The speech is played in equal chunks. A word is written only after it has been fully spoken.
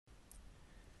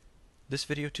This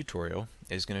video tutorial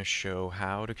is going to show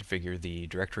how to configure the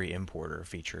directory importer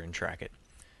feature in Trackit.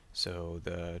 So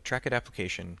the Trackit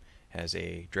application has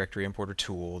a directory importer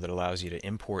tool that allows you to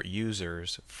import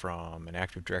users from an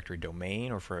Active Directory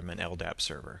domain or from an LDAP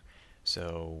server.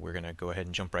 So we're going to go ahead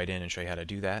and jump right in and show you how to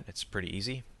do that. It's pretty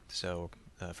easy. So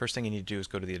the first thing you need to do is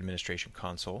go to the administration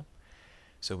console.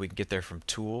 So we can get there from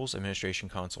Tools, Administration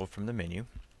Console from the menu,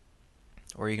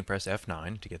 or you can press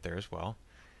F9 to get there as well.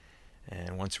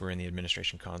 And once we're in the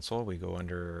administration console, we go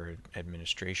under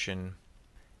Administration,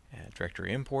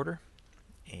 Directory Importer,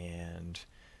 and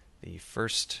the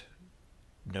first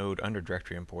node under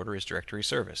Directory Importer is Directory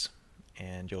Service.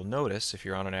 And you'll notice if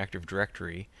you're on an Active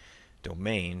Directory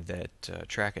domain that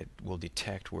Trackit will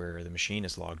detect where the machine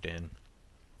is logged in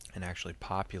and actually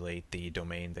populate the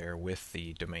domain there with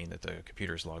the domain that the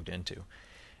computer is logged into.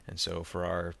 And so for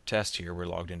our test here, we're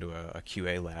logged into a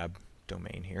QA lab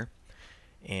domain here.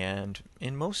 And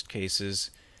in most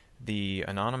cases, the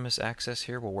anonymous access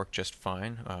here will work just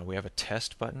fine. We have a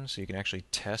test button, so you can actually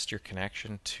test your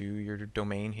connection to your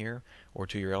domain here or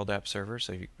to your LDAP server.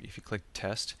 So if you click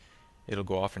test, it'll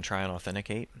go off and try and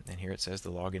authenticate. And here it says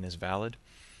the login is valid.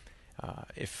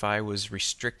 If I was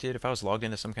restricted, if I was logged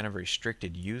into some kind of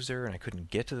restricted user and I couldn't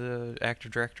get to the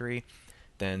Active Directory,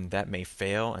 then that may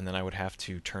fail, and then I would have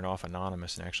to turn off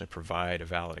anonymous and actually provide a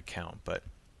valid account. But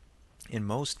in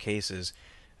most cases,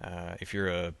 if you're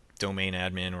a domain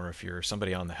admin or if you're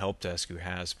somebody on the help desk who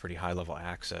has pretty high level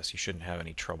access, you shouldn't have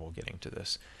any trouble getting to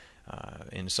this.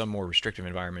 In some more restrictive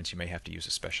environments, you may have to use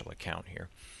a special account here.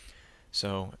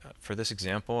 So for this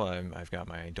example, I've got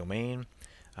my domain.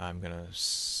 I'm going to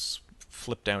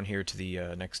flip down here to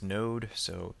the next node.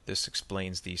 So this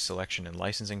explains the selection and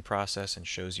licensing process and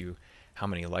shows you how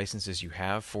many licenses you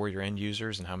have for your end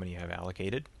users and how many you have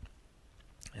allocated.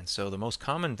 And so the most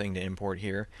common thing to import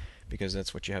here, because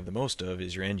that's what you have the most of,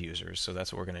 is your end users. So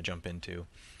that's what we're going to jump into.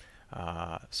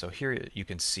 So here you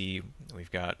can see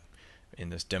we've got in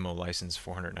this demo license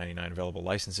 499 available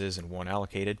licenses and 1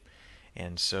 allocated.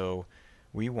 And so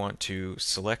we want to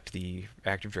select the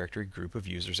Active Directory group of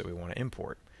users that we want to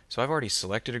import. So I've already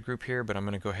selected a group here, but I'm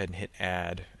going to go ahead and hit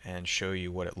add and show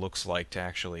you what it looks like to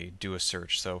actually do a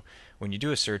search. So when you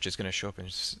do a search, it's going to show up in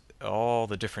all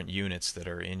the different units that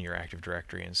are in your Active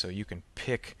Directory, and so you can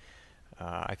pick,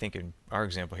 I think in our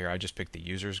example here, I just picked the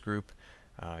users group.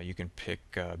 You can pick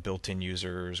built-in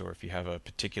users, or if you have a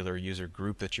particular user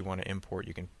group that you want to import,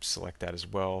 you can select that as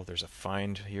well. There's a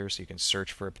find here, so you can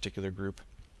search for a particular group.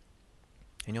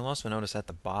 And you'll also notice at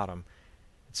the bottom,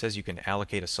 it says you can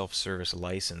allocate a self-service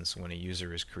license when a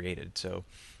user is created. So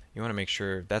you want to make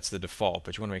sure that's the default,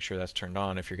 but you want to make sure that's turned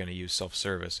on if you're going to use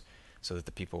self-service, so that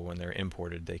the people, when they're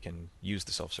imported, they can use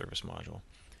the self-service module.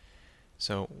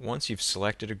 So once you've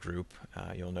selected a group,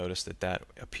 you'll notice that that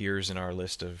appears in our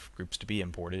list of groups to be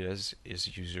imported as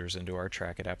users into our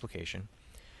Trackit application.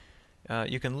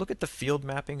 You can look at the field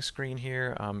mapping screen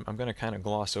here. I'm going to kind of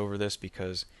gloss over this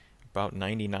because about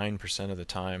 99% of the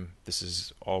time this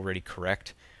is already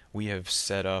correct. We have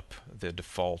set up the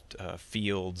default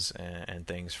fields and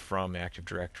things from Active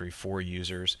Directory for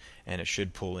users, and it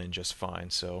should pull in just fine.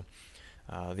 So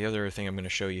the other thing I'm going to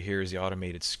show you here is the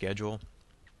automated schedule.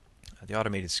 The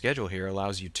automated schedule here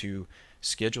allows you to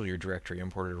schedule your directory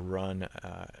importer to run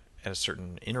at a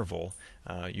certain interval,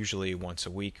 usually once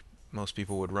a week. Most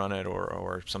people would run it,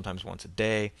 or sometimes once a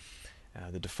day.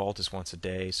 The default is once a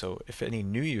day, so if any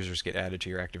new users get added to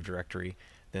your Active Directory,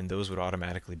 then those would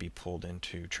automatically be pulled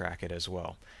into Trackit as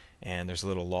well. And there's a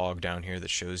little log down here that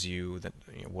shows you that,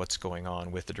 what's going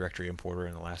on with the directory importer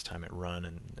and the last time it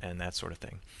run and that sort of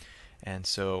thing. And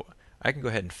so I can go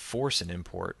ahead and force an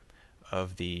import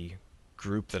of the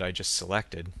group that I just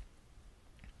selected,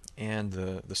 and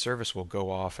the service will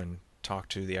go off and talk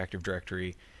to the Active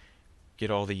Directory, get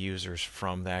all the users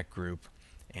from that group,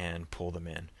 and pull them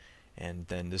in. And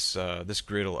then this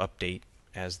grid will update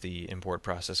as the import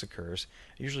process occurs.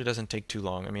 It usually doesn't take too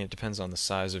long. I mean, it depends on the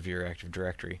size of your Active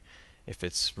Directory. If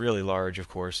it's really large, of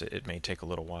course, it may take a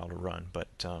little while to run, but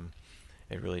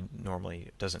it really normally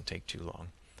doesn't take too long.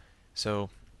 So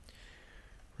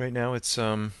right now it's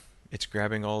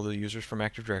grabbing all the users from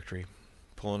Active Directory,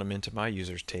 pulling them into my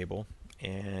users table,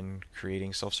 and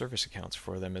creating self-service accounts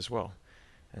for them as well.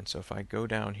 And so if I go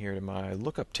down here to my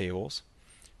lookup tables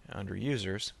under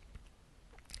users,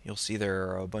 you'll see there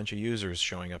are a bunch of users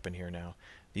showing up in here now.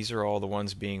 These are all the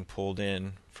ones being pulled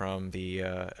in from the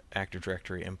Active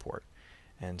Directory import.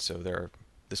 And so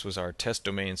this was our test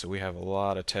domain, so we have a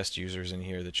lot of test users in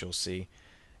here that you'll see.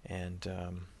 And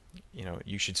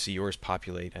you should see yours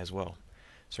populate as well.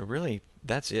 So really,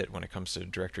 that's it when it comes to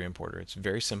directory importer. It's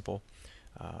very simple.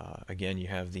 Again, you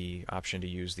have the option to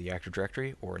use the Active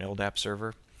Directory or an LDAP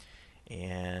server,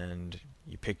 and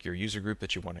you pick your user group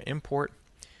that you want to import.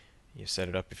 You set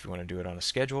it up if you want to do it on a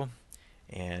schedule,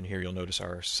 and here you'll notice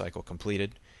our cycle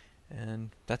completed,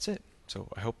 and that's it. So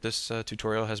I hope this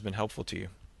tutorial has been helpful to you.